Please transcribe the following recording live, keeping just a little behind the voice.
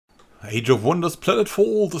Age of Wonders,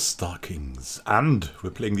 Planetfall, the Star Kings, and we're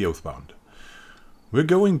playing the Oathbound. We're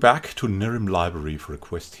going back to Nerim Library for a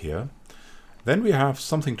quest here. Then we have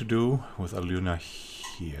something to do with Aluna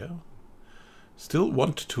here. Still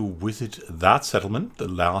want to visit that settlement, the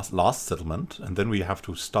last settlement, and then we have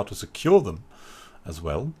to start to secure them as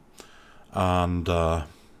well. And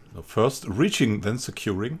first reaching, then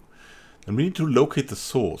securing. Then we need to locate the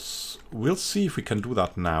source. We'll see if we can do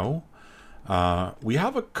that now. We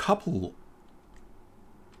have a couple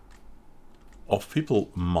of people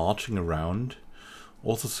marching around,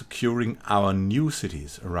 also securing our new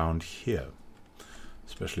cities around here,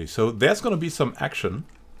 especially. So there's going to be some action.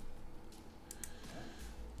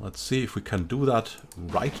 Let's see if we can do that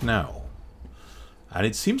right now. And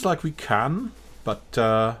it seems like we can, but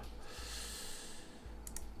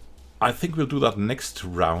I think we'll do that next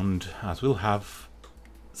round, as we'll have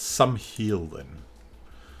some heal then.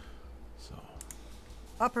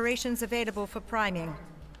 Operations available for priming.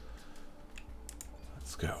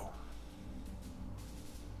 Let's go.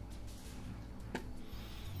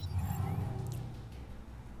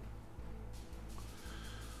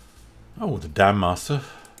 Oh, the Dam Master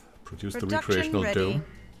produced the recreational dome.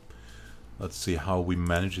 Let's see how we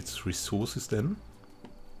manage its resources then.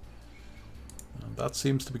 That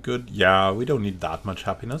seems to be good. Yeah, we don't need that much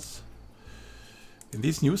happiness. In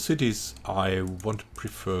these new cities, I want to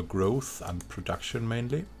prefer growth and production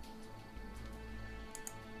mainly.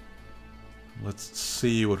 Let's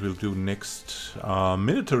see what we'll do next.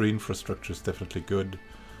 Military infrastructure is definitely good.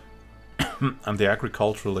 And the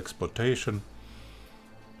agricultural exploitation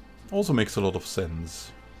also makes a lot of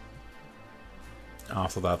sense.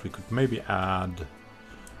 After that, we could maybe add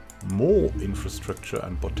more infrastructure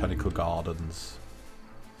and botanical gardens.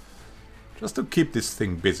 Just to keep this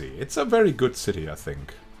thing busy. It's a very good city, I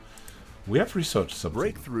think. We have researched something.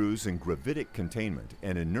 Breakthroughs in gravitic containment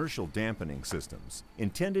and inertial dampening systems,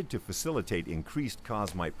 intended to facilitate increased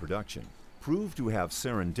cosmite production, prove to have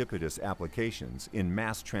serendipitous applications in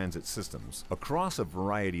mass transit systems across a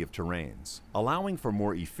variety of terrains, allowing for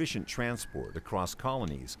more efficient transport across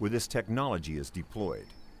colonies where this technology is deployed.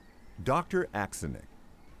 Dr. Aksanik,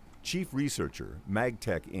 Chief Researcher,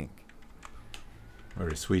 Magtech Inc.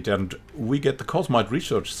 Very sweet. And we get the Cosmite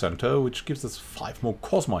Research Center, which gives us 5 more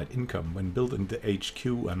Cosmite income when built in the HQ.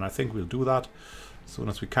 And I think we'll do that as soon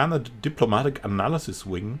as we can. The Diplomatic Analysis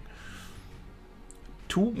Wing.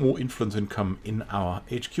 2 more influence income in our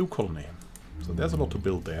HQ colony. So there's a lot to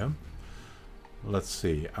build there. Let's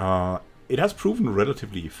see. It has proven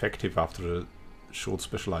relatively effective after a short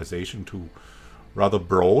specialization to rather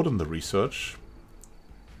broaden the research.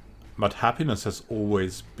 But happiness has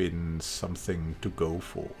always been something to go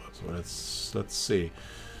for. So let's see.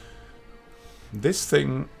 This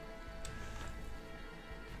thing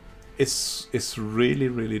is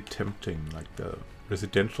really tempting, like the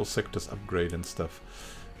residential sectors upgrade and stuff.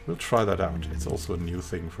 We'll try that out. It's also a new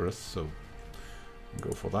thing for us, so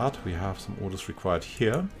go for that. We have some orders required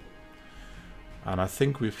here. And I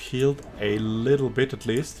think we've healed a little bit at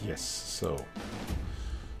least. Yes, so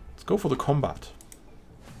let's go for the combat.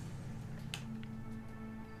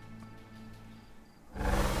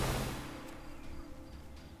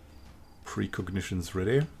 Precognition's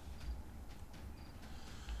ready.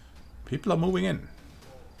 People are moving in.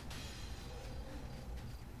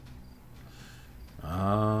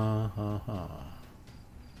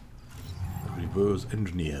 Reverse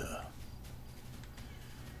engineer.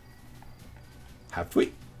 Have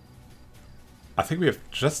we? I think we have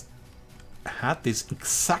just had this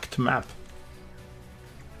exact map,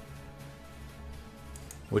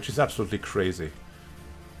 which is absolutely crazy.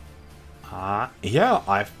 Yeah,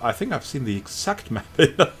 I think I've seen the exact map.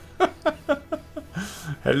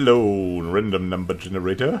 Hello, random number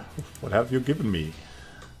generator. What have you given me?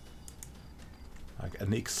 Like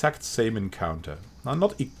an exact same encounter.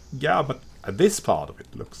 Now, yeah, but this part of it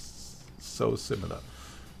looks so similar.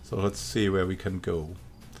 So let's see where we can go.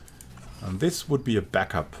 And this would be a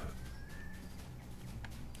backup.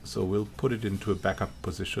 So we'll put it into a backup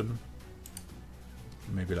position.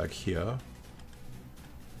 Maybe like here.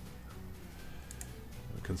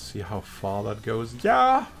 Can see how far that goes.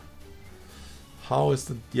 Yeah. How is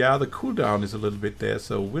the... Yeah, the cooldown is a little bit there,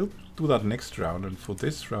 so we'll do that next round. And for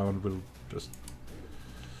this round, we'll just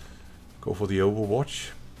go for the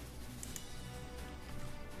Overwatch.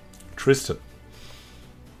 Tristan.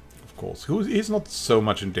 Of course. He's not so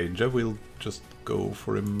much in danger. We'll just go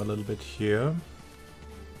for him a little bit here.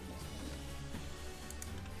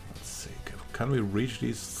 Let's see. Can we reach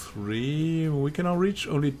these 3? We can now reach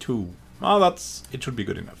only 2. Oh, it should be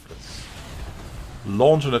good enough. Let's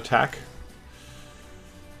launch an attack.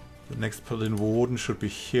 The next Paladin Warden should be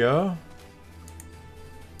here.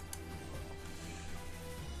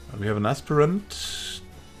 And we have an Aspirant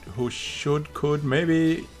who could,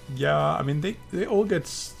 maybe, yeah, I mean, they all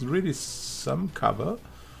get really some cover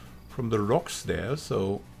from the rocks there,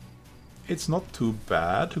 so it's not too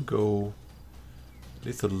bad to go at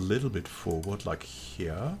least a little bit forward, like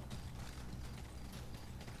here.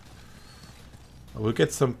 We'll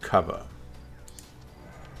get some cover.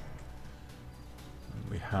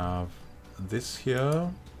 We have this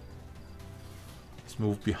here. Let's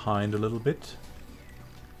move behind a little bit.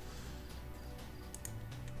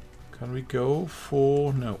 Can we go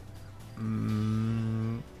for... no.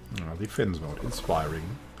 No, defense mode.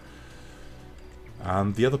 Inspiring.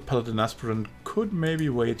 And the other Paladin Aspirant could maybe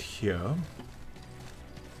wait here.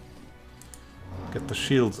 Get the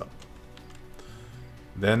shields up.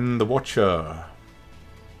 Then the Watcher.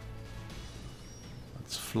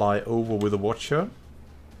 Let's fly over with the Watcher.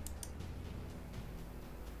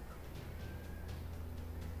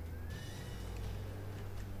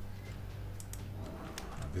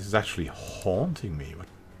 This is actually haunting me. What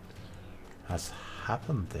has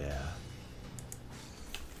happened there?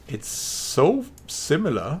 It's so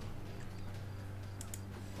similar.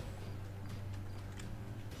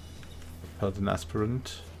 Paladin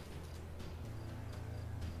Aspirant.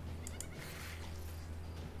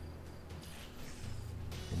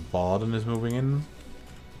 Barden is moving in.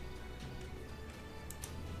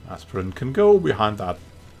 Aspirant can go behind that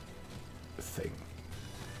thing.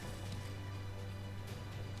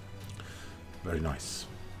 Very nice.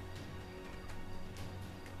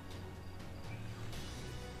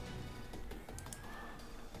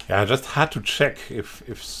 Yeah, I just had to check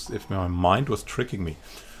if my mind was tricking me.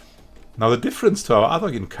 Now the difference to our other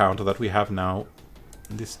encounter that we have now,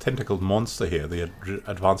 this tentacled monster here, the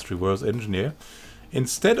advanced reverse engineer,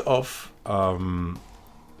 instead of some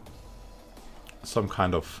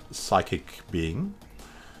kind of psychic being,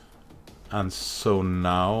 and so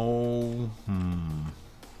now,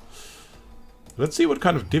 let's see what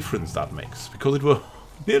kind of difference that makes, because it were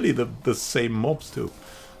nearly the same mobs too.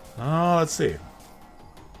 Let's see.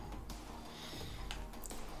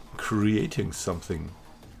 Creating something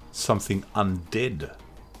undead.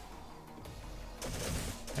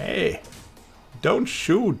 Hey, don't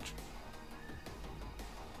shoot.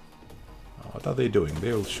 What are they doing?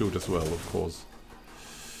 They'll shoot as well, of course.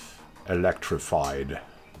 Electrified.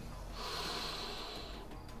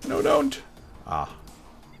 No, don't.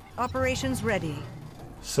 Operations ready.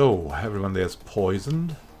 So, everyone there's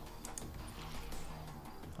poisoned.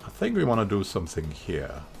 I think we want to do something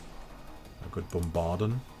here. A good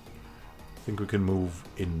bombardon. I think we can move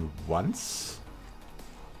in once.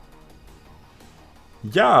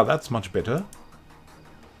 Yeah, that's much better.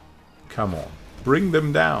 Come on. Bring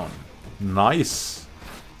them down. Nice.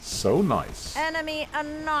 So nice. Enemy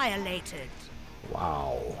annihilated.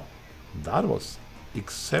 Wow. That was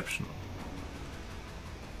exceptional.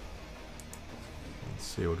 Let's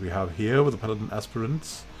see what we have here with the Paladin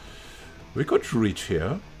Aspirants. We could reach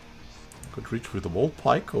here. We could reach with the Wall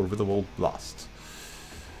Pike or with the Wall Blast.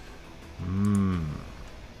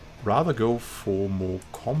 Rather go for more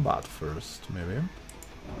combat first, maybe.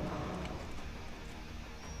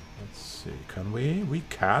 Let's see, can we? We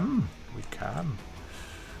can. We can.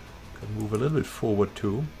 Can move a little bit forward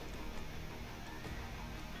too.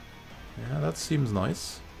 Yeah, that seems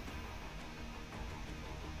nice.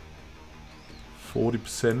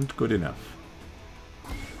 40%, good enough.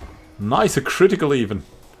 Nice, a critical even.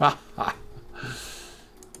 Let's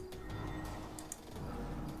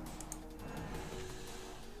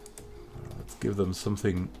give them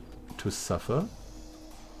something to suffer.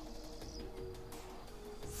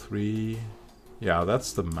 3. Yeah,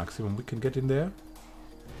 that's the maximum we can get in there.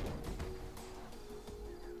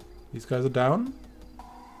 These guys are down?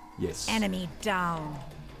 Yes. Enemy down.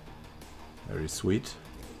 Very sweet.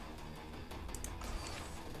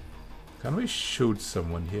 Can we shoot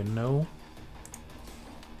someone here? No.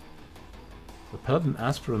 The Paladin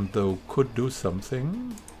Aspirant, though, could do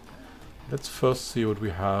something. Let's first see what we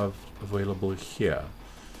have available here.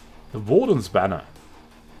 The Warden's Banner.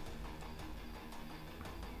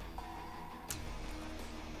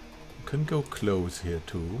 Can go close here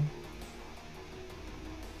too.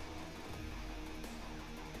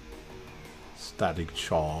 Static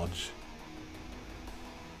charge.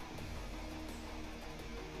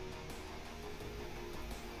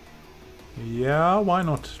 Yeah, why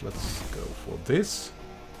not? Let's go for this.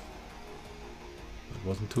 It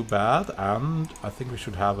wasn't too bad, and I think we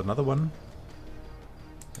should have another one.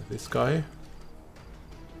 This guy.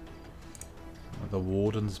 The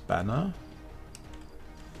Warden's Banner.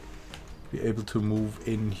 be able to move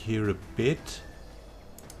in here a bit.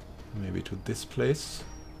 Maybe to this place.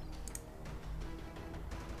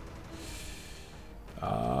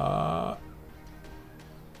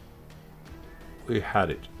 We had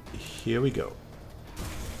it. Here we go.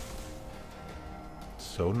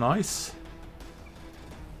 So nice.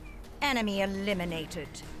 Enemy eliminated.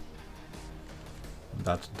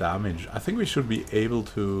 That damage. I think we should be able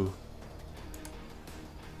to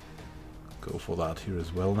go for that here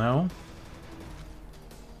as well now.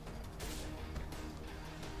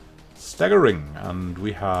 Staggering. And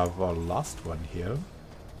we have our last one here.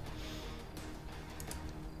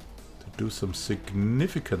 To do some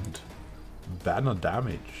significant banner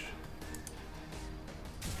damage.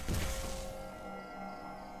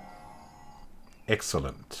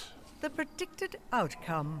 Excellent. The predicted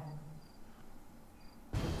outcome.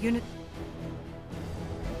 Unit.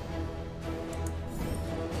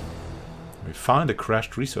 We find a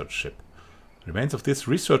crashed research ship. Remains of this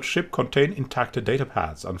research ship contain intact data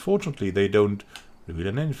pads. Unfortunately, they don't reveal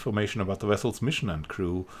any information about the vessel's mission and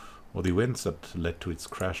crew or the events that led to its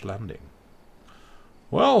crash landing.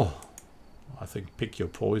 Well, I think pick your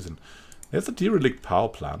poison. There's a derelict power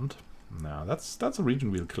plant. Now that's a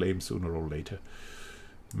region we'll claim sooner or later.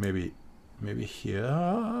 Maybe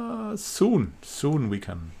here soon we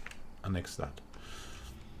can annex that.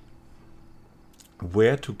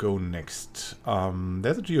 Where to go next?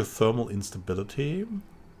 There's a geothermal instability.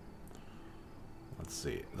 Let's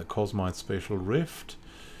see. The Cosmite Spatial Rift.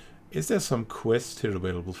 Is there some quest here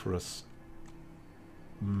available for us?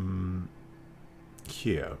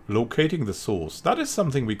 Here. Locating the source. That is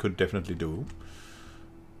something we could definitely do.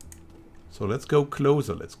 So let's go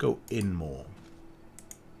closer. Let's go in more.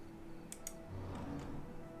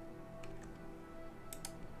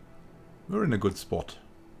 We're in a good spot.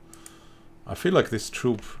 I feel like this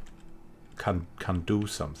troop can do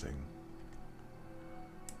something.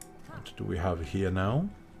 What do we have here now?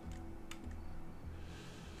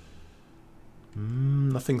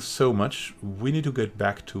 Nothing so much. We need to get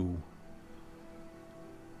back to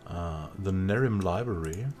the Nerim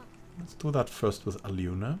library. Let's do that first with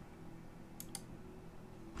Aluna.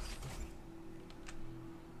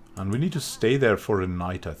 And we need to stay there for a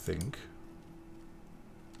night, I think.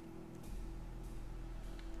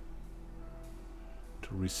 To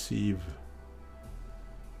receive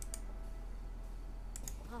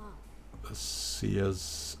the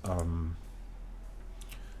seer's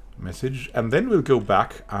message. And then we'll go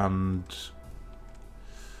back and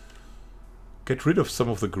get rid of some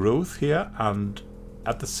of the growth here, and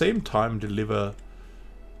at the same time deliver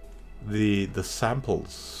the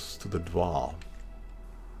samples to the Dwar.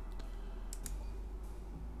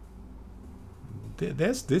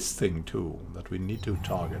 There's this thing too that we need to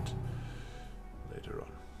target later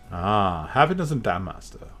on. Ah, happiness and Dam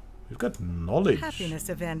Master. We've got knowledge. Happiness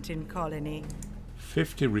event in colony.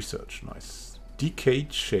 50 research, nice.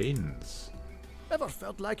 Decayed chains. Ever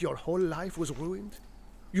felt like your whole life was ruined?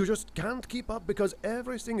 You just can't keep up because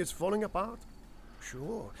everything is falling apart?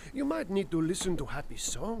 Sure, you might need to listen to happy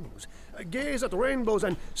songs, gaze at rainbows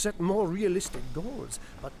and set more realistic goals,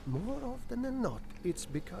 but more often than not, it's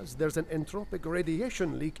because there's an entropic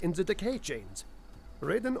radiation leak in the decay chains.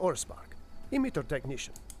 Raiden Orspark, emitter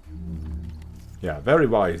technician. Yeah, very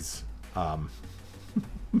wise.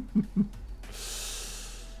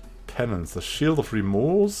 Penance, the Shield of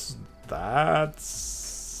Remorse.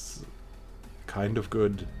 That's kind of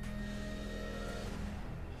good.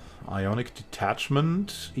 Ionic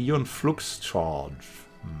Detachment, Eon Flux Charge.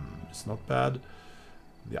 It's not bad.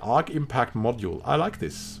 The Arc Impact Module. I like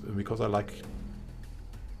this because I like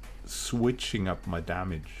switching up my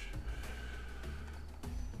damage.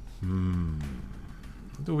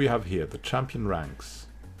 What do we have here? The champion ranks.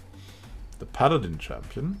 The Paladin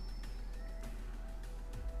champion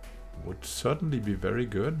would certainly be very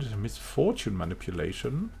good. Misfortune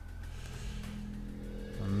Manipulation.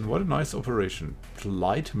 And what a nice operation.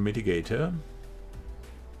 Light Mitigator.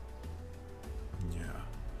 Yeah.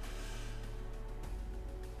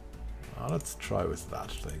 Let's try with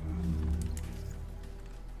that thing.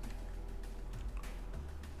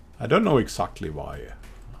 I don't know exactly why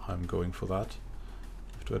I'm going for that,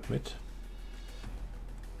 I have to admit.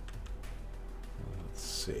 Let's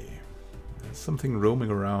see. There's something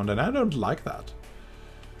roaming around, and I don't like that.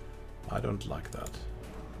 I don't like that.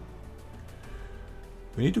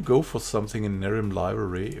 We need to go for something in Nerim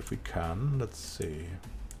Library if we can. Let's see.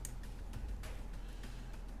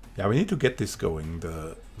 Yeah, we need to get this going,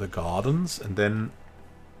 the gardens, and then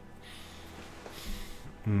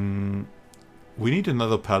we need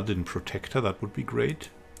another Paladin Protector. That would be great.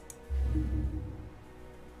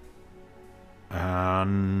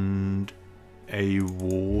 And a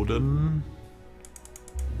warden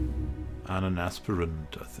and an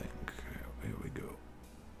aspirant, I think. Here we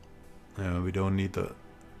go. We don't need the...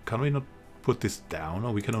 Can we not put this down?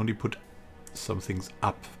 Or we can only put some things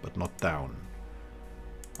up, but not down.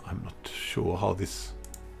 I'm not sure how this...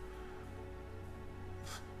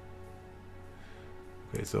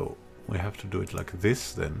 Okay, so we have to do it like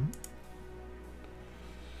this then.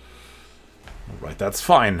 Alright, that's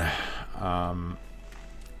fine.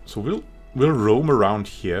 So we'll roam around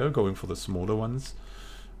here, going for the smaller ones.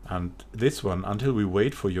 And this one, until we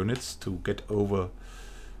wait for units to get over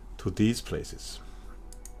to these places.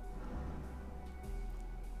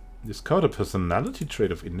 Discovered a personality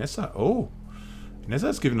trait of Inessa. Oh, Inessa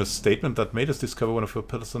has given a statement that made us discover one of her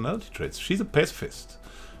personality traits. She's a pacifist.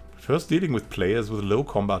 Prefers dealing with players with a low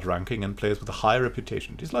combat ranking and players with a high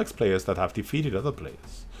reputation. Dislikes players that have defeated other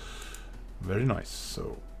players. Very nice.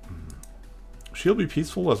 So, she'll be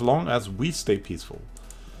peaceful as long as we stay peaceful.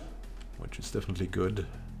 Which is definitely good.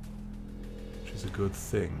 Which is a good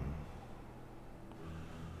thing.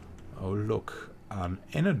 Oh look, an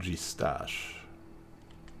energy stash.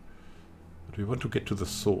 But we want to get to the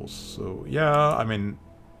source. So, yeah, I mean,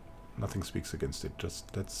 nothing speaks against it.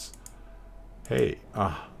 Just let's... Hey,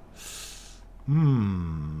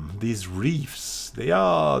 these reefs, they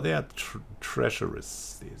are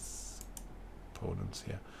treacherous, these opponents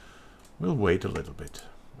here. We'll wait a little bit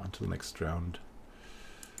until next round.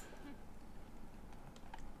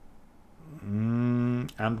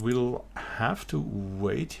 And we'll have to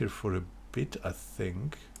wait here for a bit, I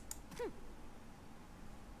think.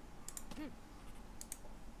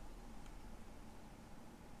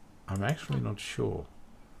 I'm actually not sure.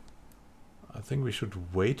 I think we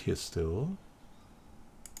should wait here still.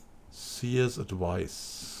 Seer's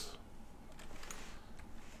advice.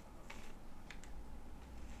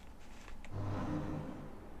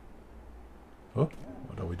 Oh,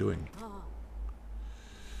 what are we doing?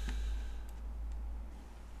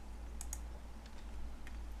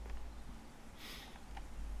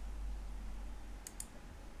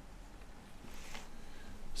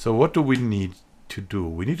 So what do we need to do?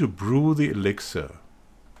 We need to brew the elixir.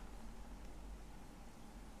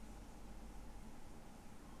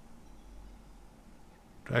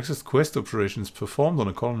 To access quest operations performed on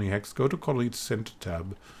a colony hex, go to Colony Center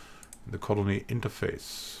tab in the colony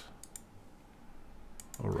interface.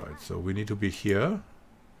 Alright, so we need to be here.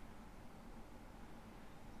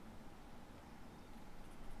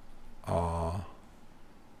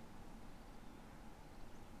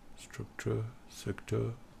 Structure,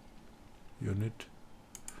 sector, unit.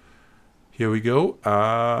 Here we go,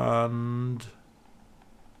 and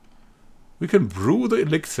we can brew the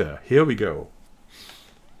elixir. Here we go.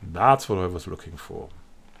 That's what I was looking for.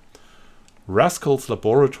 Rascal's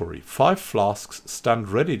Laboratory. 5 flasks stand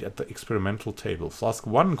ready at the experimental table. Flask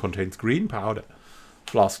 1 contains green powder.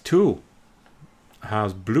 Flask 2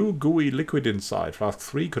 has blue gooey liquid inside. Flask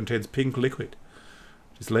 3 contains pink liquid.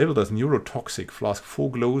 It is labeled as neurotoxic. Flask 4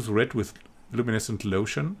 glows red with luminescent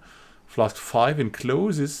lotion. Flask 5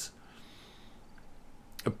 encloses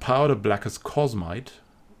a powder black as cosmite.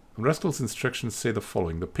 Rascal's instructions say the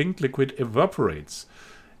following. The pink liquid evaporates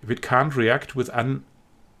if it can't react with an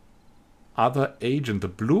other agent. The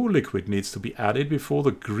blue liquid needs to be added before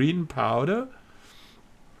the green powder,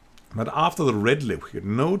 but after the red liquid.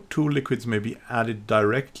 No two liquids may be added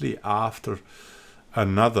directly after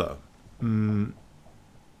another.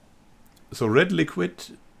 So red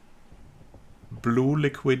liquid, blue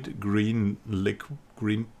liquid, green liquid,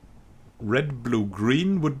 red, blue,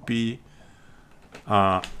 green would be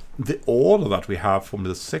the order that we have from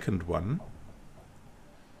the second one.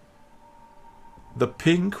 The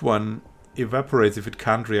pink one evaporates if it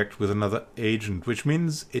can't react with another agent, which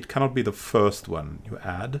means it cannot be the first one you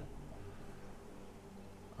add.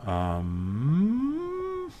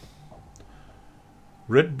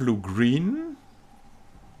 Red, blue, green.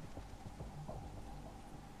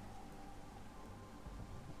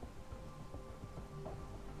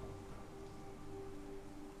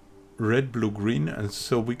 Red, blue, green, and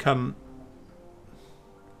so we can...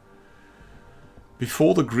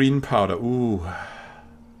 Before the green powder, ooh.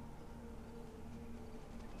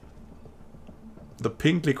 The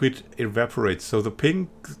pink liquid evaporates, so the pink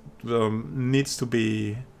needs to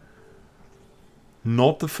be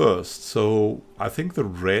not the first. So I think the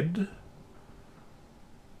red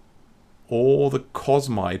or the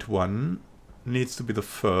cosmite one needs to be the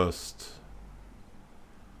first.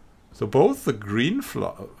 So both the green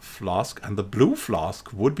flask and the blue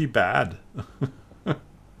flask would be bad.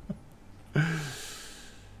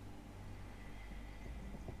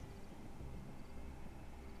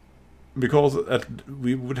 Because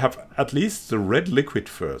we would have at least the red liquid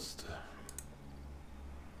first.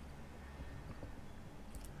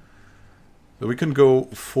 So we can go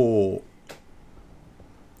for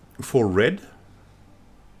red.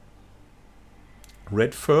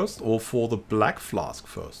 Red first, or for the black flask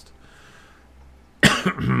first.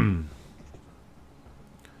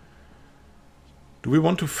 Do we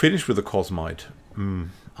want to finish with the cosmite?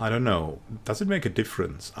 I don't know. Does it make a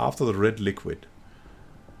difference after the red liquid?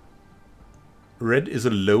 Red is a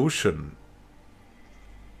lotion.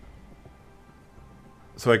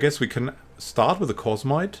 So I guess we can start with the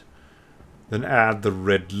cosmite, then add the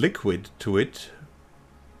red liquid to it.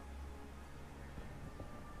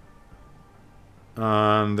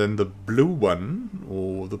 And then the blue one,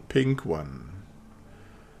 or the pink one.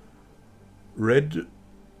 Red.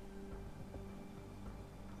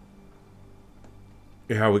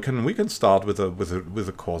 Yeah, we can start with a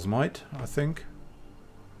cosmite, I think.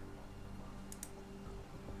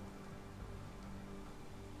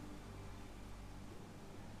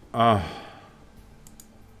 Oh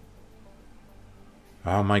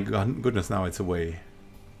my goodness, now it's away.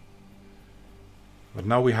 But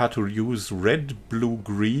now we had to use red, blue,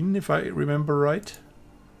 green, if I remember right.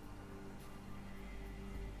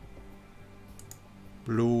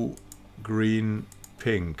 Blue, green,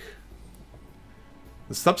 pink.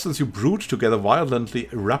 The substance you brewed together violently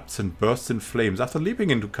erupts and bursts in flames. After leaping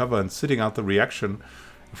into cover and sitting out the reaction,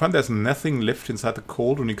 you find there's nothing left inside the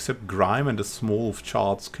cauldron except grime and a small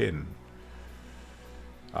charred skin.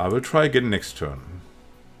 I will try again next turn.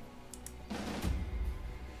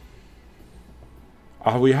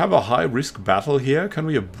 We have a high-risk battle here. Can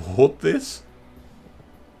we abort this?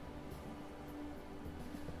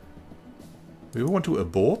 We want to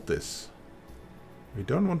abort this. We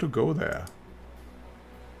don't want to go there.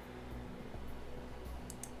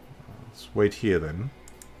 Let's wait here then.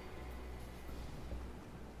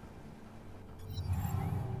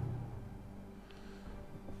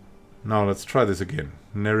 Now let's try this again.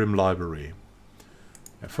 Nerim Library.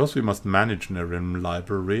 Yeah, first we must manage Nerim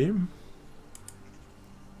Library.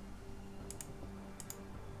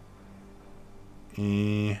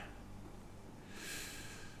 We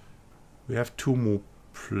have 2 more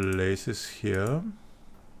places here.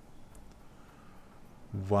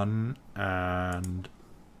 1 and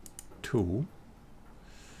 2.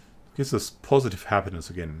 Gives us positive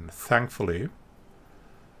happiness again, thankfully.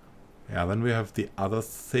 Yeah, then we have the other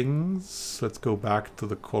things. Let's go back to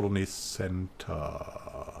the colony center.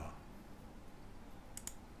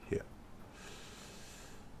 Here.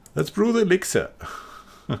 Let's brew the elixir.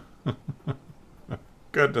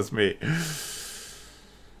 Goodness me.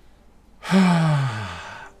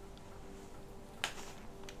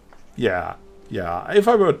 Yeah. If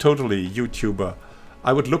I were totally YouTuber,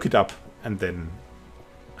 I would look it up and then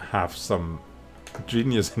have some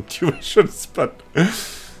genius intuitions, but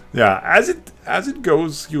yeah, as it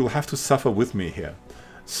goes, you'll have to suffer with me here.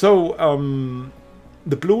 So,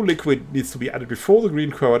 the blue liquid needs to be added before the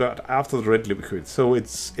green powder, after the red liquid. So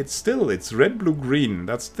it's red, blue, green.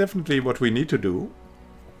 That's definitely what we need to do.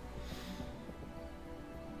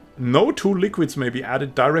 No 2 liquids may be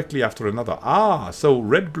added directly after another. So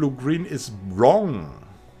red, blue, green is wrong.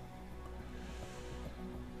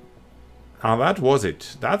 Now that was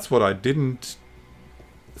it. That's what I didn't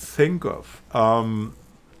think of.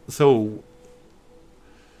 So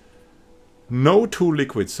no 2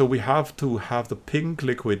 liquids. So we have to have the pink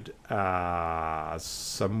liquid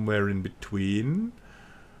somewhere in between.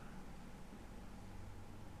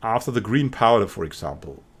 After the green powder, for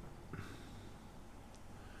example.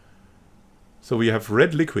 So we have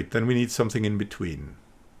red liquid, then we need something in between.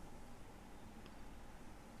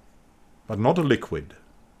 But not a liquid.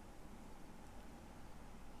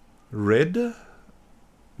 Red.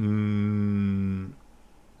 Now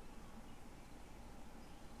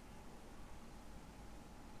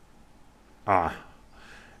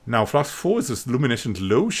flask 4 is this luminescent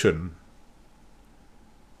lotion.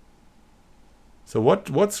 So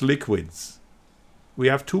what's liquids? We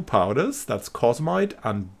have 2 powders, that's cosmite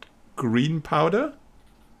and green powder,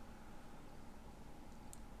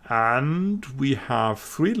 and we have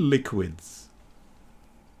 3 liquids.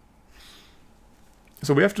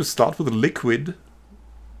 So we have to start with a liquid,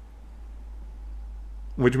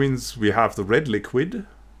 which means we have the red liquid,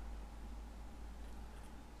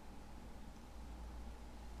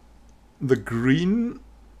 the green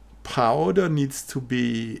powder needs to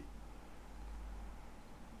be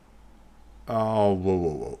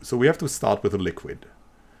whoa. So we have to start with a liquid.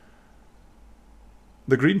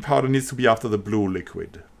 The green powder needs to be after the blue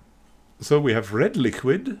liquid. So we have red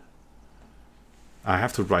liquid. I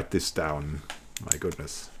have to write this down. My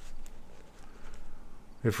goodness.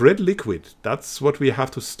 With red liquid, that's what we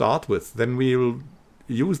have to start with. Then we'll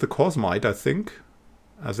use the cosmite, I think,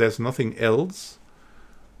 as there's nothing else.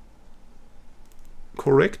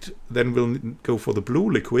 Correct. Then we'll go for the blue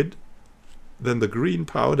liquid. Then the green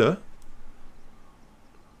powder.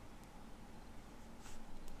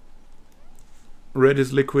 Red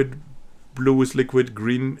is liquid, blue is liquid,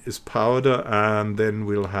 green is powder, and then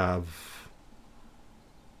we'll have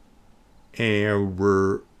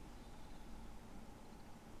our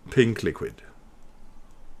pink liquid.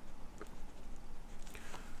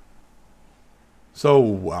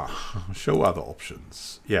 So, show other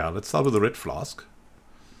options. Yeah, let's start with the red flask.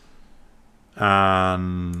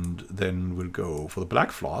 And then we'll go for the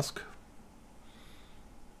black flask.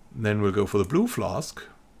 Then we'll go for the blue flask.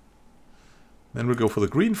 Then we'll go for the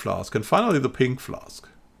green flask. And finally the pink flask.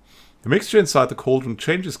 The mixture inside the cauldron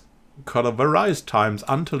changes color various times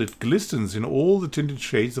until it glistens in all the tinted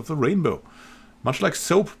shades of the rainbow. Much like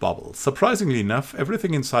soap bubbles. Surprisingly enough,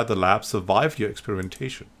 everything inside the lab survived your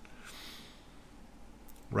experimentation.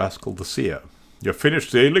 Rascal the Seer. You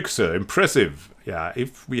finished the elixir. Impressive. Yeah,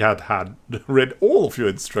 if we had read all of your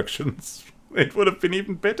instructions, it would have been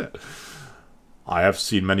even better. I have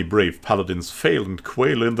seen many brave paladins fail and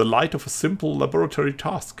quail in the light of a simple laboratory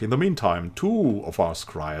task. In the meantime, 2 of our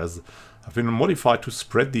scryers have been modified to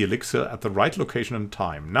spread the elixir at the right location and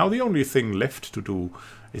time. Now the only thing left to do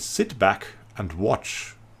is sit back and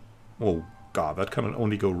watch. Oh god, that can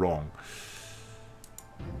only go wrong.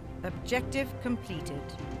 Objective completed.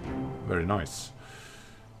 Very nice.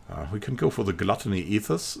 We can go for the gluttony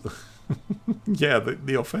ethos. Yeah,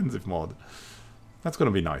 the offensive mod. That's going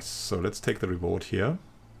to be nice. So let's take the reward here.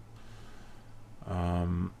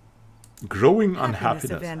 Growing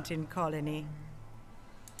unhappiness. Event in colony.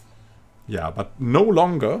 Yeah, but no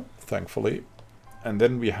longer, thankfully. And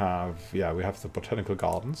then we have, yeah, we have the botanical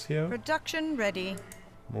gardens here. Production ready.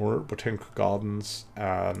 More botanical gardens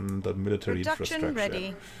and the military infrastructure. Production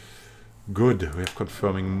ready. Good, we have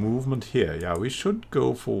confirming movement here. Yeah, we should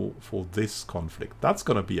go for this conflict. That's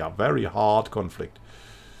going to be a very hard conflict.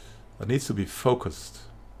 That needs to be focused.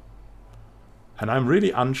 And I'm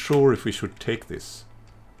really unsure if we should take this.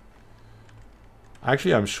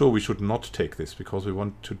 Actually, I'm sure we should not take this because we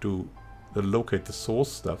want to do the locate the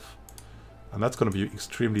source stuff. And that's going to be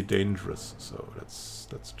extremely dangerous. So let's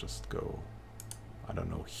just go, I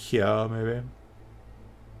don't know, here maybe.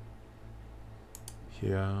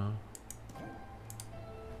 Here.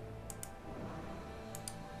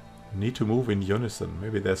 Need to move in unison.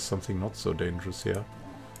 Maybe there's something not so dangerous here.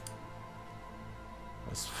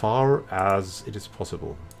 As far as it is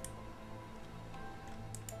possible.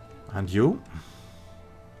 And you?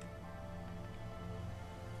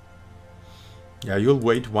 Yeah, you'll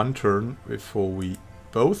wait one turn before we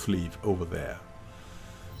both leave over there.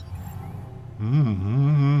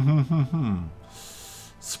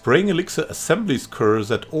 Spraying elixir assemblies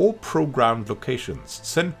occurs at all programmed locations.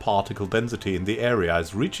 Scent particle density in the area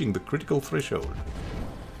is reaching the critical threshold.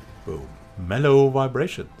 Boom. Mellow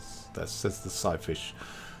vibrations. That says the Psyfish.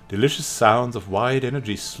 Delicious sounds of wide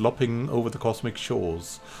energy slopping over the cosmic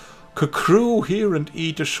shores. Cuckoo here and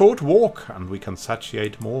eat a short walk, and we can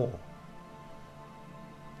satiate more.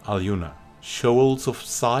 Aljuna. Shoals of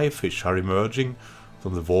Psyfish are emerging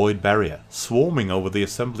from the void barrier, swarming over the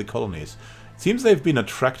assembly colonies. It seems they've been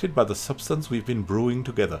attracted by the substance we've been brewing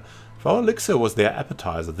together. If our elixir was their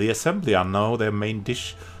appetizer, the assembly are now their main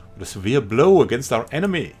dish, with a severe blow against our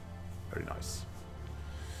enemy. Very nice.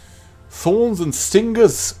 Thorns and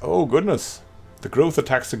stingers! Oh goodness! The growth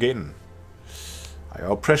attacks again.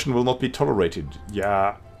 Our oppression will not be tolerated.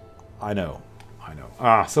 Yeah, I know. I know.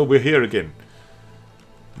 Ah, so we're here again.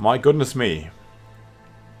 My goodness me.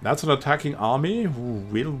 That's an attacking army.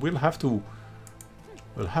 We'll have to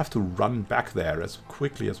run back there as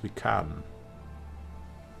quickly as we can.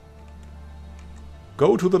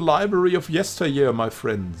 Go to the library of yesteryear, my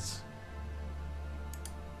friends.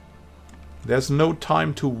 There's no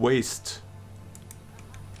time to waste.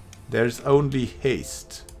 There's only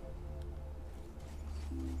haste.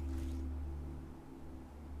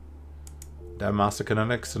 Their master can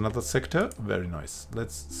annex another sector. Very nice.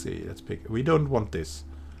 Let's see. Let's pick. We don't want this.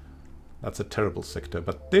 That's a terrible sector.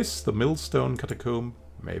 But this, the Millstone Catacomb,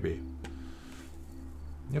 maybe.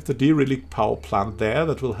 You have the derelict power plant there.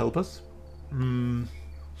 That will help us. We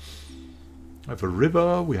have a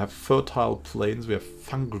river. We have fertile plains. We have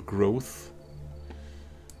fungal growth.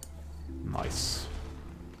 Nice.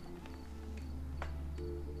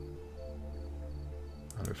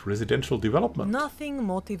 And we have residential development. Nothing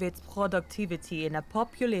motivates productivity in a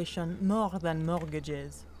population more than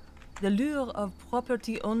mortgages. The lure of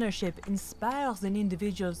property ownership inspires in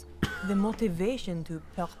individuals the motivation to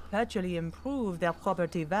perpetually improve their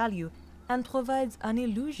property value and provides an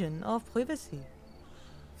illusion of privacy.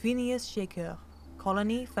 Phineas Shaker,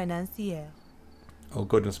 Colony Financière. Oh,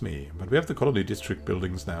 goodness me. But we have the colony district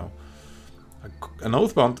buildings now. An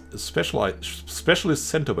Oathbound specialist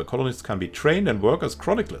center where colonists can be trained and work as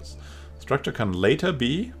chroniclers. Structure can later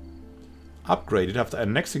be upgraded after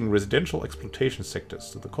annexing residential exploitation sectors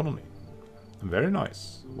to the colony. Very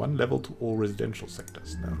nice. One level to all residential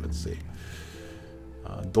sectors. Now, let's see.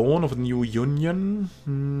 Dawn of a new union.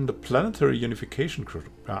 The planetary unification.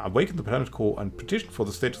 Awaken the planet core and petition for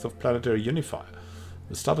the status of planetary unifier.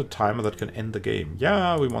 We start a timer that can end the game.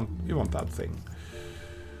 Yeah, we want that thing.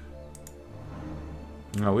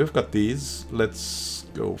 Now we've got these. Let's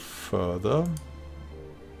go further.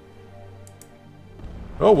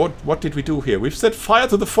 Oh, what did we do here? We've set fire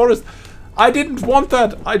to the forest. I didn't want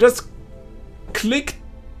that. I just clicked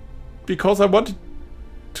because I wanted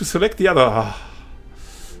to select the other.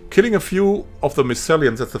 Killing a few of the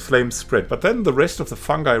myceliums as the flames spread. But then the rest of the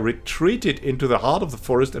fungi retreated into the heart of the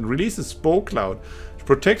forest and released a spore cloud which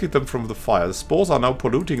protected them from the fire. The spores are now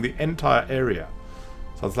polluting the entire area.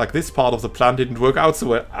 Sounds like this part of the plan didn't work out so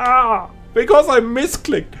well. Ah! Because I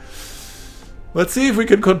misclicked. Let's see if we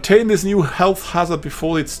can contain this new health hazard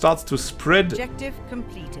before it starts to spread. Objective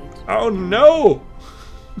completed. Oh no!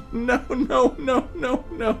 No, no, no, no,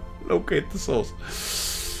 no. Locate the source.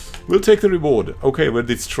 We'll take the reward. Okay, we're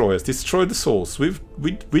destroyers. Destroy the source. We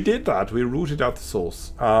did that. We rooted out the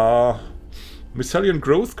source. Mycelium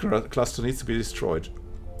growth cluster needs to be destroyed.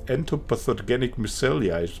 Entopathogenic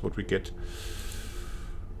mycelia is what we get.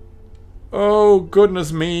 Oh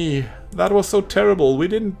goodness me. That was so terrible. We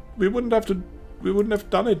wouldn't have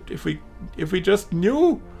done it if we just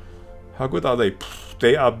knew. How good are they?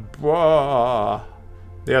 They are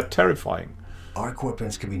terrifying. Arc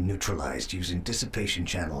weapons can be neutralized using dissipation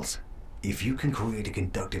channels. If you can create a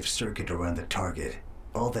conductive circuit around the target,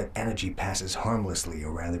 all that energy passes harmlessly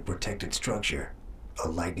around the protected structure. A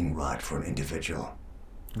lightning rod for an individual.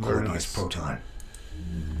 Very nice. Proton.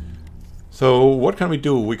 So what can we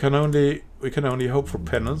do? We can only hope for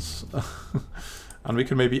penance, and we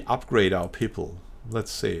can maybe upgrade our people.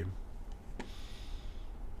 Let's see.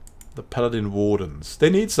 The Paladin Wardens. They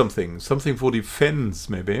need something for defense,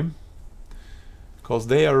 maybe, because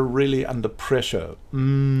they are really under pressure.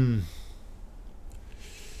 Grand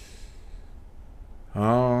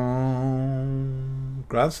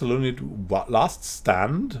Saloon, last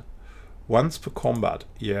stand once per combat.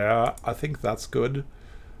 Yeah, I think that's good.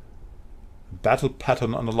 Battle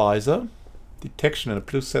pattern analyzer, detection and a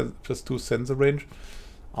 +2 sensor range.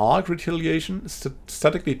 Arc retaliation,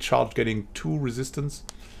 statically charged, getting 2 resistance.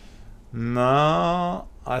 Nah,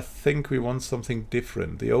 I think we want something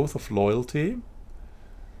different. The Oath of Loyalty,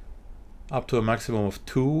 up to a maximum of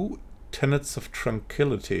 2. Tenets of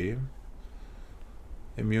Tranquility,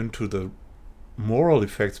 immune to the moral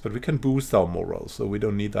effects, but we can boost our moral, so we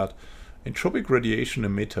don't need that. Entropic radiation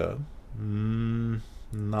emitter.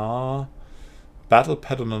 Nah. Battle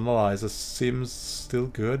pattern analyzer seems still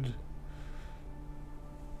good.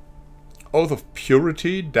 Oath of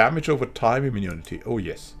Purity, damage over time, immunity. Oh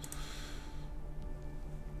yes.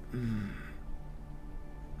 The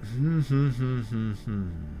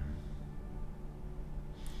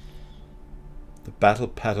battle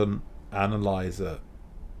pattern analyzer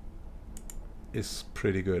is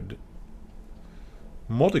pretty good.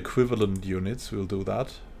 Mod equivalent units will do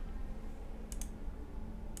that.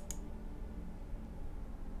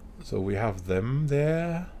 So we have them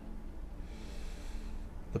there.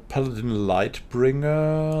 The Paladin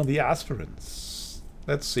Lightbringer, the aspirants.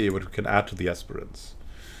 Let's see what we can add to the aspirants.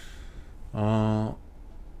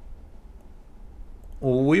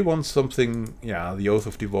 We want something. Yeah, the Oath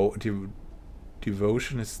of Devotion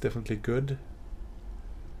is definitely good.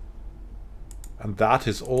 And that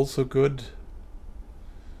is also good.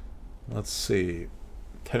 Let's see.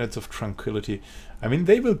 Tenets of Tranquility. I mean,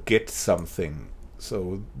 they will get something.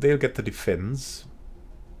 So they'll get the defense.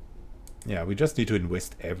 Yeah, we just need to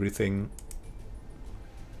invest everything.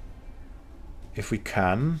 If we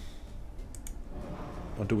can.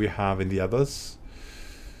 What do we have in the others?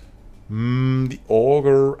 The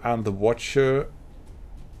Augur and the Watcher.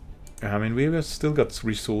 I mean, we've still got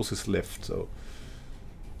resources left, so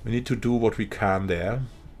we need to do what we can there.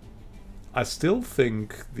 I still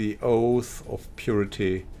think the Oath of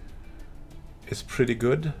Purity is pretty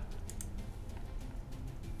good.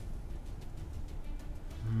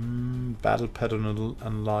 Battle pattern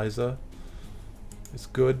analyzer is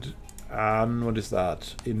good. And what is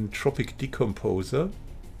that? Entropic decomposer.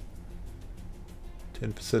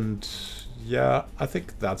 10%. Yeah, I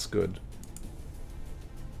think that's good.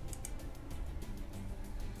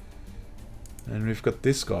 And we've got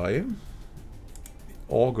this guy. The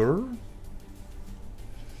Augur.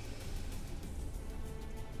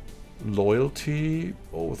 Loyalty.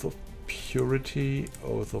 Oath of Purity.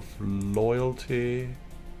 Oath of Loyalty.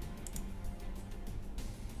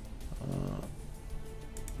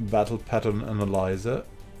 Battle Pattern Analyzer.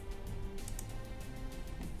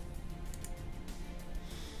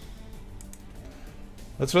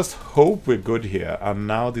 Let's just hope we're good here. And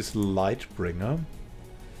now this Lightbringer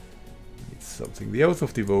needs something. The Oath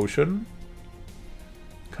of Devotion.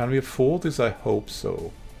 Can we afford this? I hope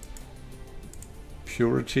so.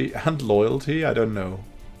 Purity and Loyalty? I don't know.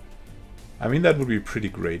 I mean, that would be pretty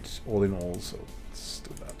great all in all. So let's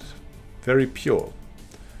do that. Very pure.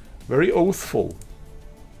 Very oathful.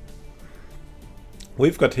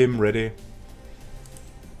 We've got him ready.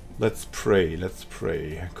 Let's pray, let's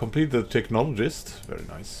pray. Complete the Technologist. Very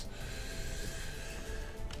nice.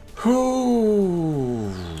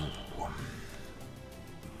 Ooh.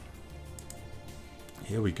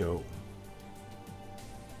 Here we go.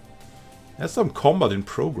 There's some combat in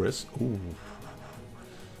progress. Ooh.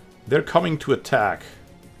 They're coming to attack.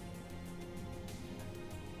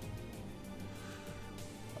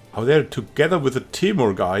 Oh, they're together with the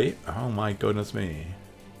Timur guy. Oh my goodness me.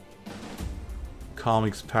 Calm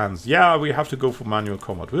expands. Yeah, we have to go for manual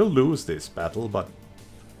combat. We'll lose this battle, but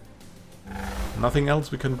nothing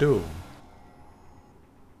else we can do.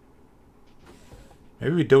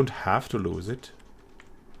 Maybe we don't have to lose it.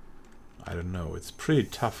 I don't know. It's pretty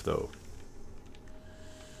tough though.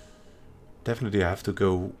 Definitely have to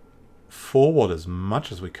go forward as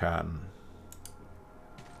much as we can.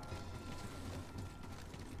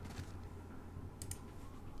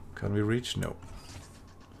 Can we reach? No.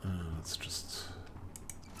 Let's just...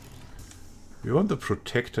 We want the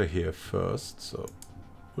Protector here first, so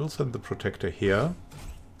we'll send the Protector here.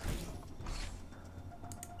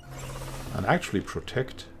 And actually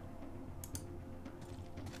protect.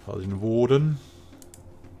 Paladin Warden.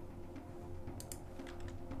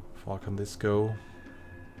 How far can this go?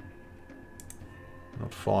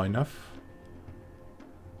 Not far enough.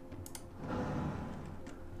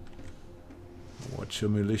 Watch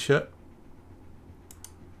your militia.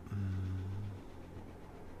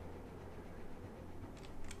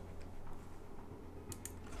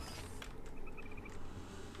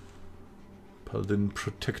 Paladin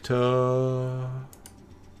Protector.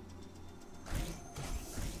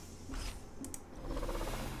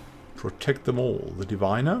 Protect them all. The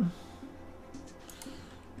Diviner.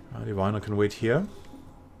 Diviner can wait here.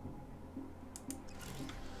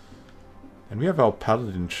 And we have our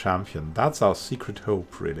Paladin Champion. That's our secret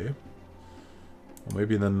hope, really. Or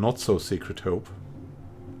maybe the not-so-secret hope.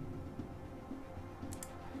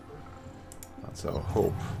 That's our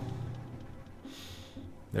hope.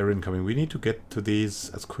 They're incoming. We need to get to these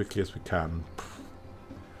as quickly as we can.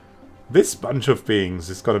 This bunch of beings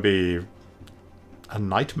is going to be a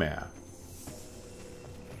nightmare.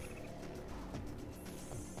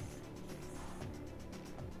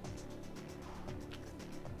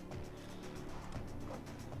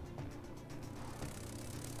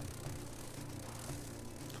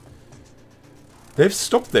 They've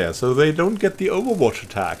stopped there, so they don't get the Overwatch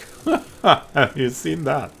attack. Have you seen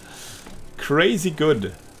that? Crazy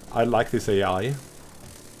good. I like this AI.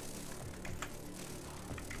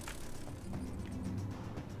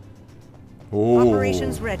 Oh,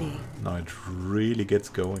 Operations ready. now it really gets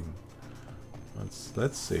going.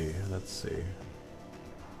 Let's see.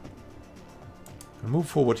 We'll move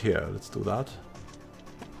forward here. Let's do that.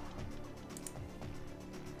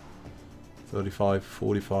 35,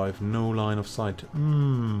 45, no line of sight.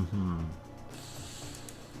 Can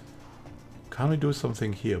we do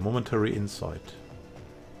something here? Momentary insight.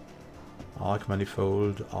 Arc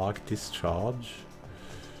manifold, arc discharge.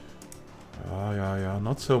 Yeah.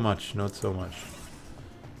 Not so much, not so much.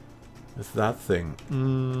 With that thing.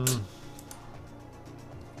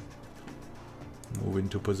 Move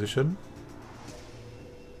into position.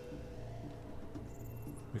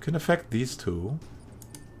 We can affect these two.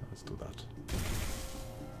 Let's do that.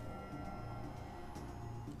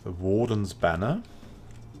 The Warden's Banner.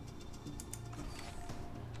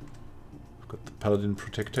 We've got the Paladin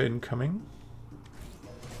Protector incoming.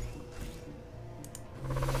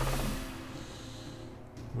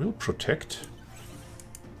 We'll protect.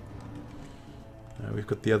 We've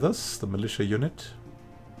got the others, the militia unit.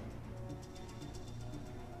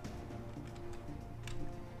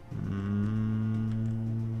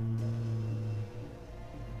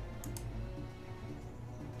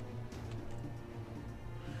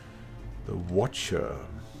 The Watcher.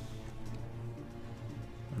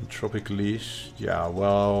 Entropic Leash. Yeah,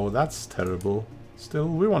 well, that's terrible. Still,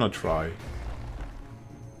 we want to try.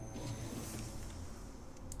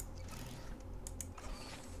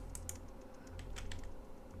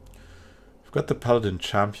 We've got the Paladin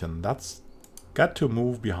Champion. That's got to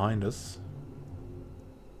move behind us.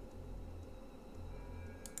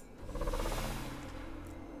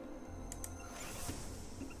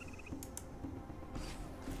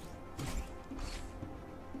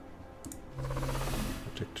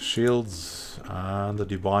 Protect the shields and the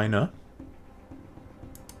Diviner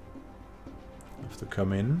have to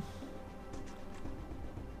come in.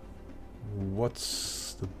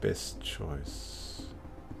 What's the best choice?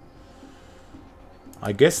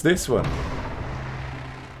 I guess this one.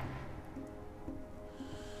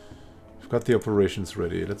 We've got the operations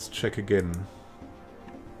ready. Let's check again.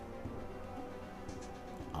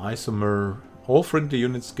 Isomer. All friendly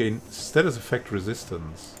units gain status effect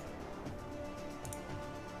resistance.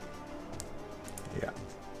 Yeah.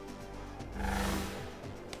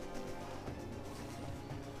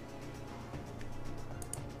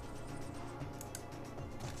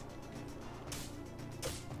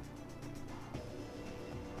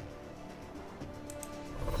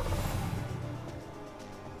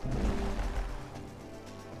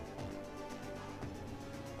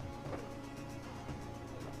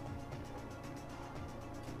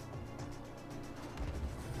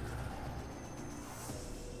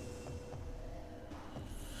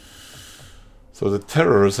 So the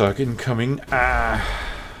terrors are incoming.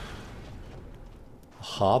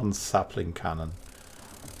 Hardened sapling cannon.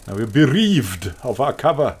 Now we're bereaved of our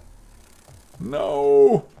cover.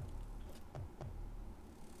 No!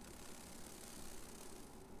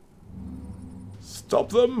 Stop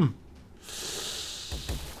them!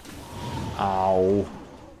 Ow.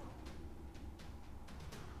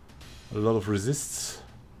 A lot of resists.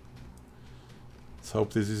 Let's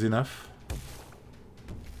hope this is enough.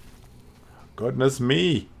 Goodness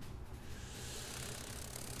me!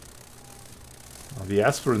 Well, the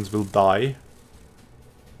aspirants will die.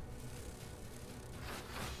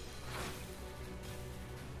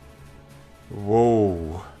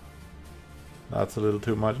 Whoa. That's a little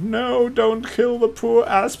too much. No, don't kill the poor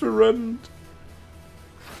aspirant!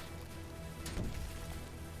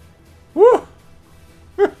 Woo!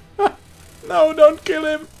 No, don't kill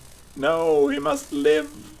him! No, he must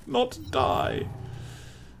live, not die.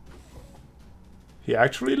 He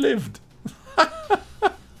actually lived.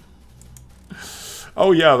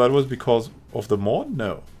 Oh yeah, that was because of the mod?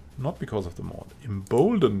 No, not because of the mod.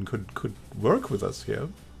 Embolden could work with us here.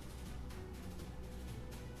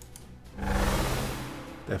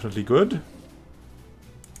 Definitely good.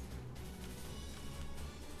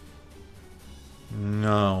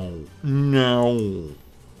 No. No.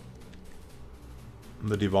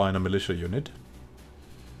 The Diviner Militia unit.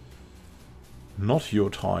 Not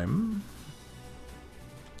your time.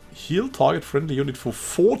 Heal target friendly unit for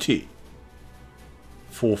 40.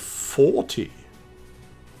 For 40.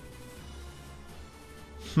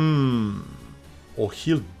 Or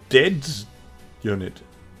heal dead unit.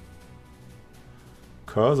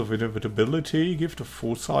 Curse of Inevitability. Gift of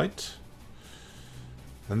Foresight.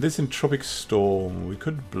 And this Entropic Storm. We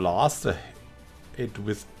could blast it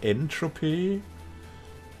with Entropy.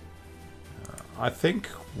 I think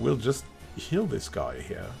we'll just heal this guy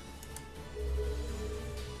here.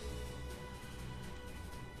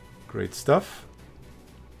 Great stuff.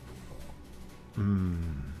 Yeah,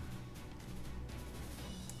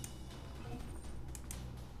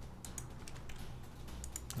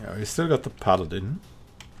 we still got the Paladin.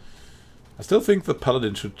 I still think the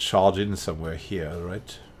Paladin should charge in somewhere here,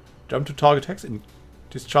 right? Jump to target hex and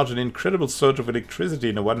discharge an incredible surge of electricity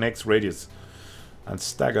in a 1 hex radius. And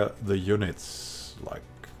stagger the units. Like,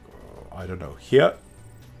 I don't know. Here?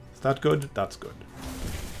 Is that good? That's good.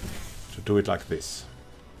 Should do it like this.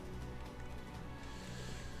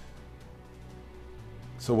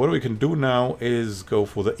 So what we can do now is go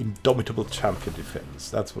for the Indomitable Champion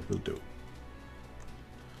defense. That's what we'll do.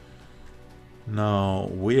 Now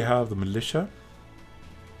we have the Militia.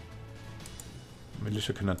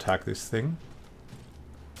 Militia can attack this thing.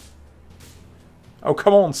 Oh,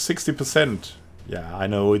 come on, 60%. Yeah, I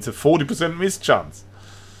know, it's a 40% miss chance.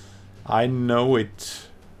 I know it.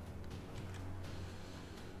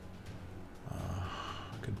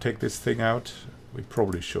 Can take this thing out. We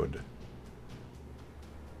probably should.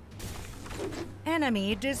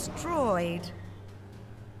 Enemy destroyed.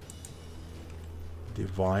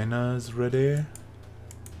 Diviner's ready.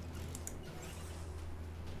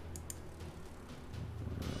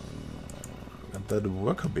 Got that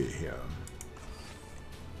worker bee here.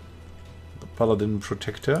 Paladin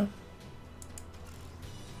Protector.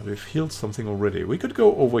 But we've healed something already. We could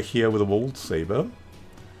go over here with a Volt Saber.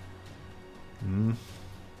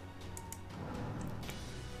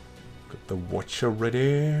 Got the Watch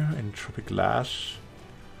already. Entropic Lash.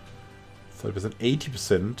 So it was an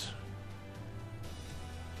 80%.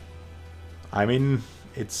 I mean,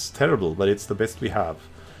 it's terrible, but it's the best we have.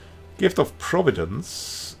 Gift of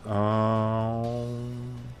Providence.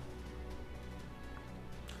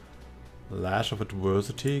 Lash of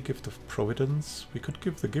Adversity. Gift of Providence. We could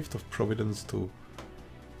give the Gift of Providence to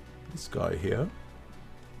this guy here.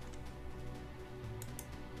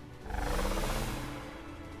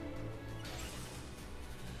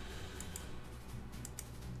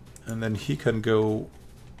 And then he can go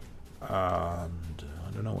and,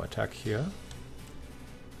 I don't know, attack here.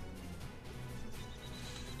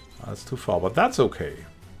 That's too far, but that's okay.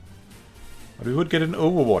 But we would get an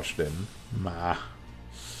Overwatch then. Nah.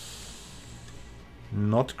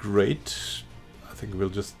 Not great. I think we'll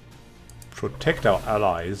just protect our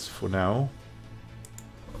allies for now.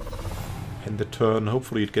 End the turn.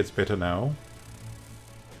 Hopefully it gets better now.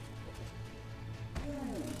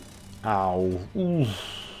 Ow. Ooh.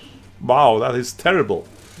 Wow, that is terrible.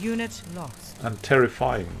 Unit lost. And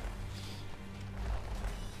terrifying.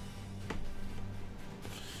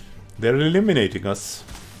 They're eliminating us.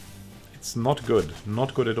 It's not good.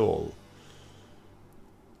 Not good at all.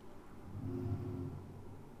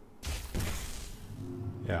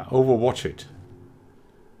 Yeah, Overwatch it.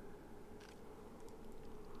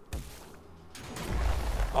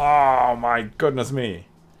 Oh my goodness me.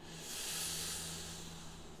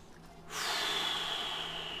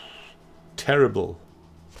 Terrible.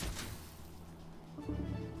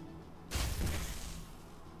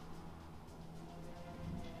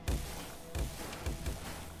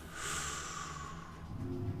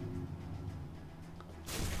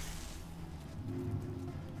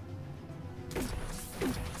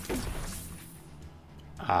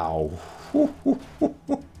 Ow.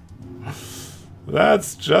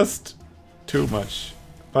 That's just too much.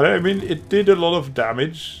 But I mean, it did a lot of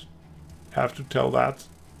damage. Have to tell that.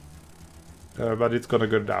 But it's gonna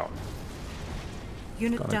go down.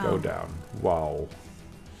 Unit Gonna down. go down. Wow.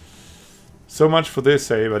 So much for this,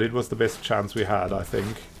 eh? But it was the best chance we had, I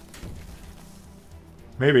think.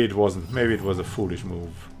 Maybe it wasn't. Maybe it was a foolish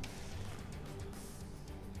move.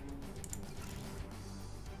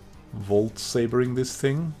 Volt sabering this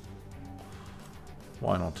thing?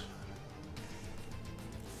 Why not?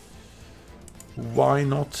 Why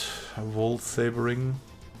not Volt sabering?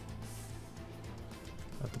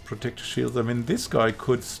 At the protector shields. I mean, this guy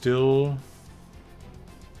could still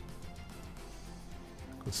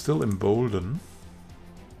embolden.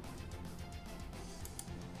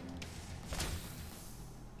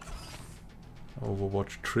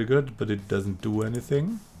 Overwatch triggered, but it doesn't do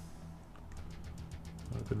anything.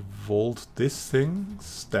 I could Volt this thing,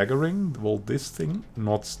 staggering. Volt this thing,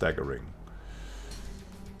 not staggering.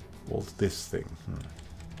 Volt this thing.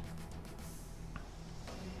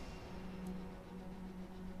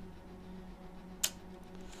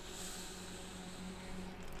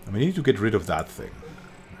 We need to get rid of that thing.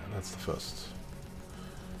 Yeah, that's the first.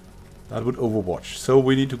 That would Overwatch. So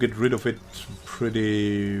we need to get rid of it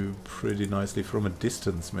pretty nicely from a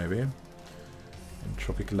distance, maybe.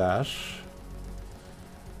 Entropic Lash.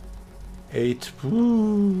 8.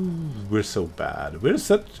 Ooh, we're so bad. We're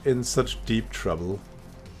in such deep trouble.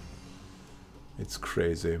 It's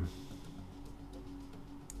crazy.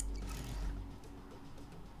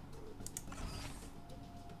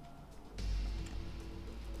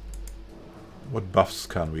 What buffs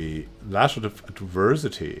can we? Lash of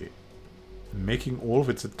Adversity. Making all of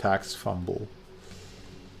its attacks fumble.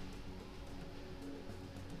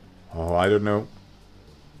 Oh, I don't know.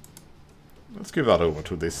 Let's give that over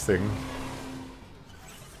to this thing.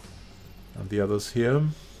 And the others here.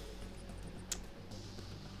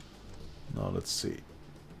 Now let's see.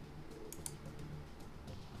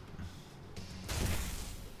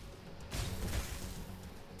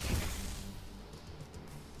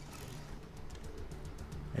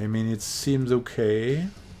 I mean, it seems okay.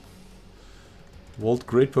 Volt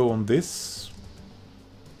Greatbow on this,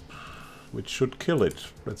 which should kill it.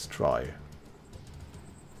 Let's try.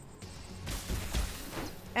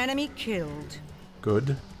 Enemy killed.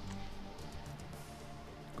 Good.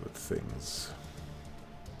 Good things.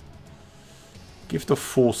 Gift of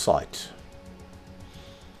Foresight.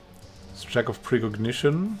 Check of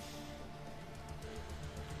Precognition.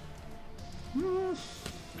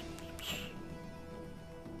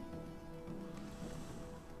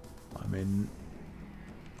 I mean,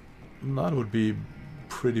 that would be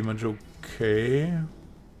pretty much okay.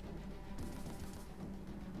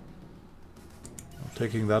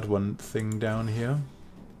 taking that one thing down here.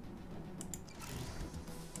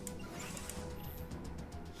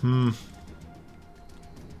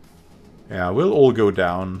 Yeah, we'll all go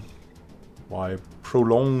down. Why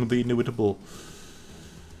prolong the inevitable?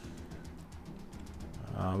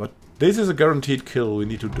 But this is a guaranteed kill. We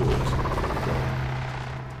need to do it.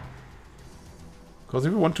 Because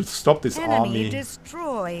if we want to stop this Enemy army,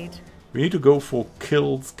 destroyed. we need to go for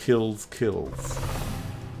kills, kills, kills.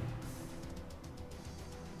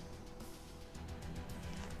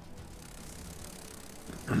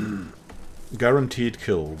 Guaranteed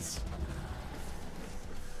kills.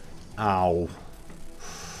 Ow.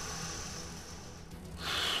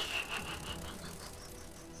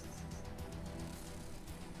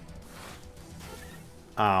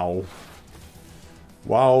 Ow.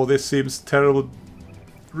 Wow, this seems terrible.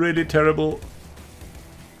 Really terrible.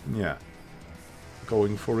 Yeah.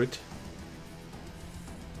 Going for it.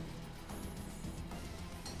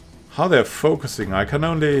 How they're focusing, I can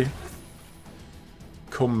only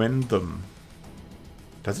commend them.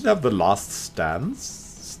 Does it have the last stand?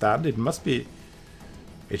 It must be...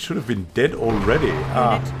 It should have been dead already.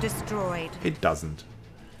 Unit destroyed. It doesn't.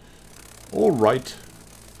 Alright.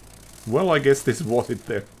 Well, I guess this was it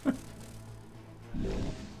there.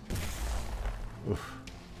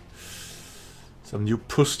 Some new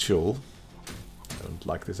pustule. Don't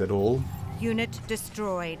like this at all. Unit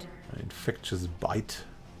destroyed. An infectious bite.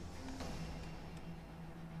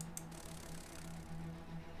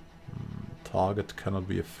 Target cannot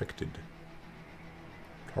be affected.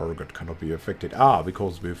 Target cannot be affected. Ah,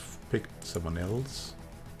 because we've picked someone else.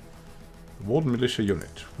 Warden Militia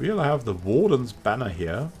Unit. We'll have the Warden's banner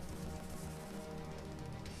here.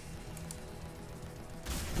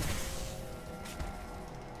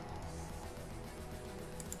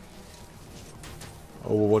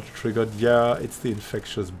 Overwatch triggered. Yeah, it's the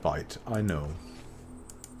infectious bite. I know.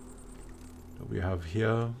 What do we have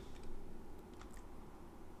here?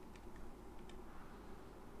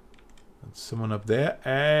 That's someone up there.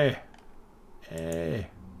 Hey! Hey!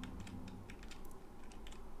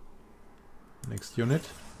 Next unit.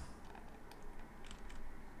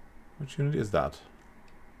 Which unit is that?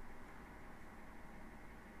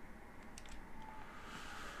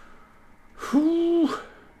 Whew!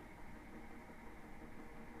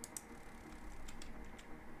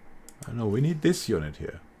 I know, we need this unit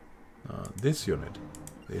here. This unit.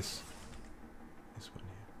 This one here.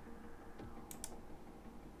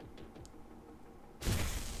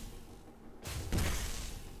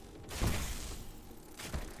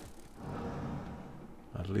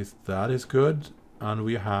 At least that is good. And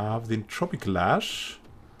we have the Entropic Lash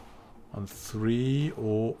on 3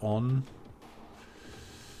 or on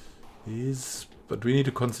these. But we need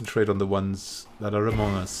to concentrate on the ones that are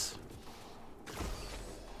among us.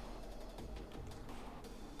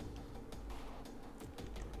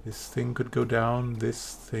 This thing could go down.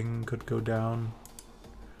 This thing could go down.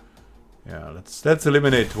 Yeah, let's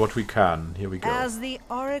eliminate what we can. Here we go. As the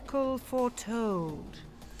Oracle foretold.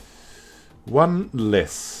 One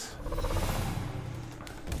less.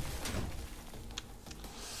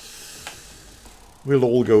 We'll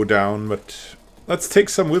all go down, but let's take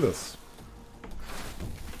some with us.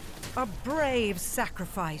 A brave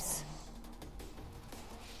sacrifice.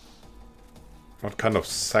 What kind of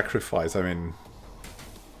sacrifice? I mean,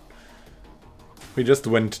 we just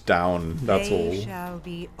went down, that's all. They shall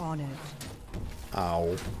be honored.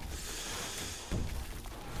 Ow.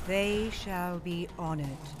 They shall be honored.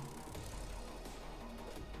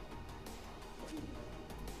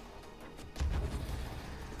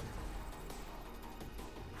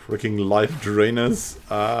 Freaking life drainers.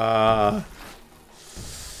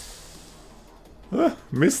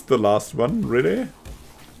 Missed the last one, really?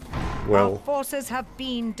 Well, our forces have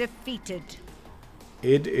been defeated.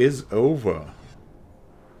 It is over.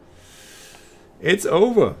 It's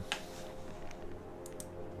over.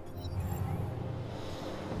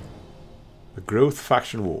 The Growth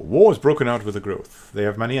faction war. War is broken out with the Growth. They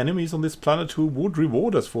have many enemies on this planet who would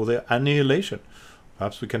reward us for their annihilation.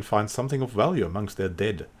 Perhaps we can find something of value amongst their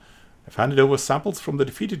dead. I've handed over samples from the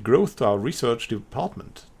defeated Growth to our research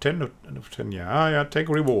department. 10 out of 10, yeah, take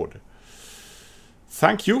a reward.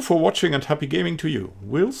 Thank you for watching and happy gaming to you.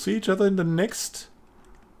 We'll see each other in the next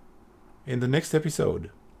episode.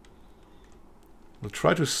 We'll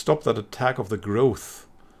try to stop that attack of the Growth.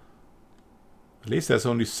 At least there's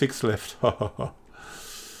only 6 left. Have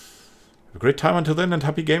a great time until then and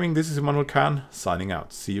happy gaming. This is Immanuel Can signing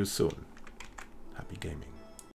out. See you soon. Happy gaming.